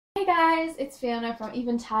Hey guys, it's Fiona from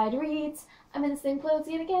Eventide Reads. I'm in the same clothes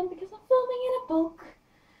yet again because I'm filming in a book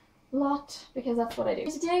lot, because that's what I do.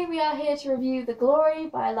 Today we are here to review The Glory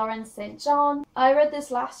by Lauren St. John. I read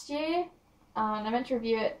this last year and I meant to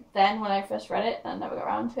review it then when I first read it and I never got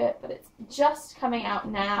around to it, but it's just coming out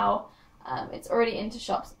now. It's already into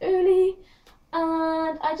shops early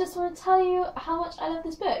and I just want to tell you how much I love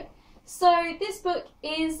this book. So this book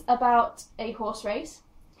is about a horse race,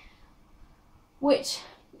 which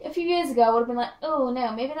a few years ago I would have been like, oh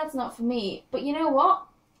no, maybe that's not for me. But you know what?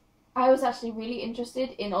 I was actually really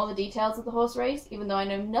interested in all the details of the horse race, even though I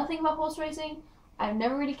know nothing about horse racing. I've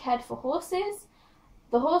never really cared for horses.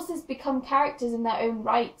 The horses become characters in their own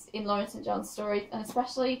right in Lauren St. John's stories, and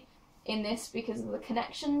especially in this because of the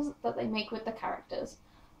connections that they make with the characters.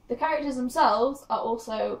 The characters themselves are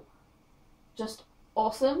also just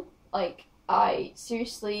awesome. Like, I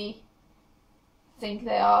seriously think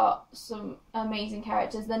they are some amazing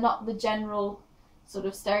characters. They're not the general sort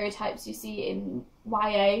of stereotypes you see in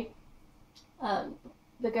YA.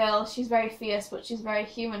 The girl, she's very fierce, but she's very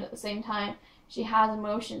human at the same time. She has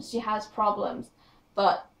emotions, she has problems,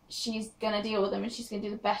 but she's gonna deal with them and she's gonna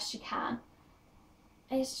do the best she can.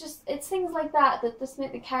 And it's things like that that just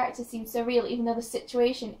make the character seem so real, even though the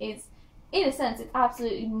situation is, in a sense, it's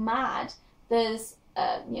absolutely mad. There's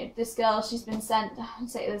this girl, she's been sent,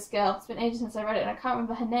 it's been ages since I read it and I can't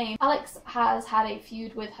remember her name. Alex has had a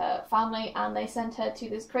feud with her family and they sent her to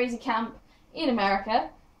this crazy camp in America,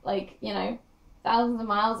 like, you know, thousands of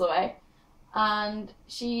miles away, and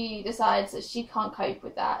she decides that she can't cope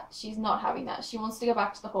with that. She's not having that. She wants to go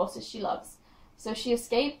back to the horses she loves. So she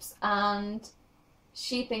escapes and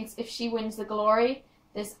she thinks if she wins the Glory,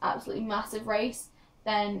 this absolutely massive race,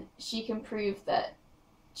 then she can prove that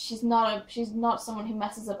she's not someone who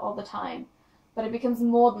messes up all the time. But it becomes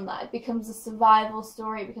more than that. It becomes a survival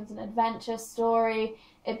story, it becomes an adventure story,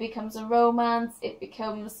 it becomes a romance, it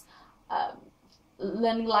becomes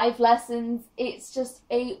learning life lessons. It's just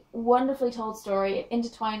a wonderfully told story. It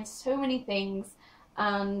intertwines so many things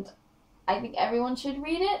and I think everyone should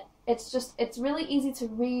read it. It's really easy to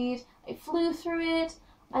read. I flew through it.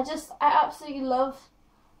 I absolutely love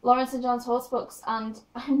Lauren St. John's horse books, and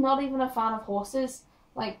I'm not even a fan of horses.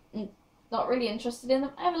 Like, not really interested in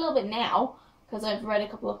them. I am a little bit now, because I've read a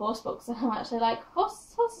couple of horse books and I'm actually like,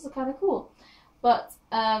 horses are kind of cool. But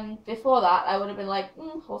before that, I would have been like,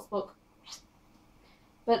 horse book.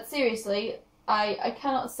 But seriously, I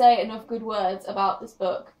cannot say enough good words about this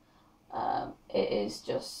book.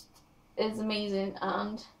 It's amazing,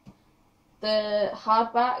 and the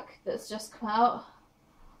hardback that's just come out,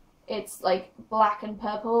 it's like black and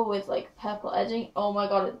purple with like purple edging. Oh my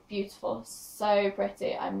god, it's beautiful. So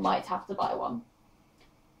pretty. I might have to buy one.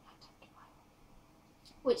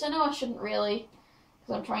 Which I know I shouldn't really,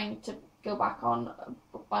 because I'm trying to go back on a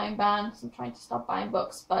book buying ban, so I'm trying to stop buying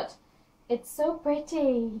books, but it's so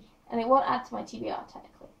pretty. And it won't add to my TBR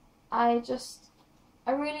technically. I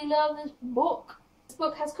really love this book. This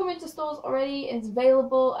book has come into stores already, it's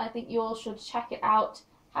available. I think you all should check it out,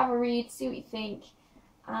 have a read, see what you think,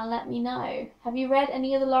 and let me know. Have you read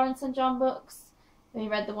any of the Lauren St. John books? Have you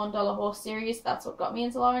read the $1 Horse series? That's what got me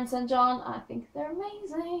into Lauren St. John. I think they're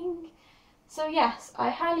amazing. So yes, I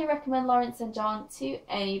highly recommend Lauren St. John to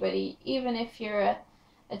anybody, even if you're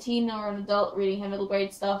a teen or an adult reading her middle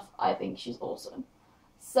grade stuff. I think she's awesome.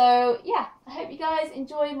 So yeah, I hope you guys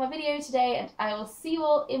enjoyed my video today and I will see you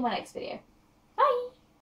all in my next video. Bye!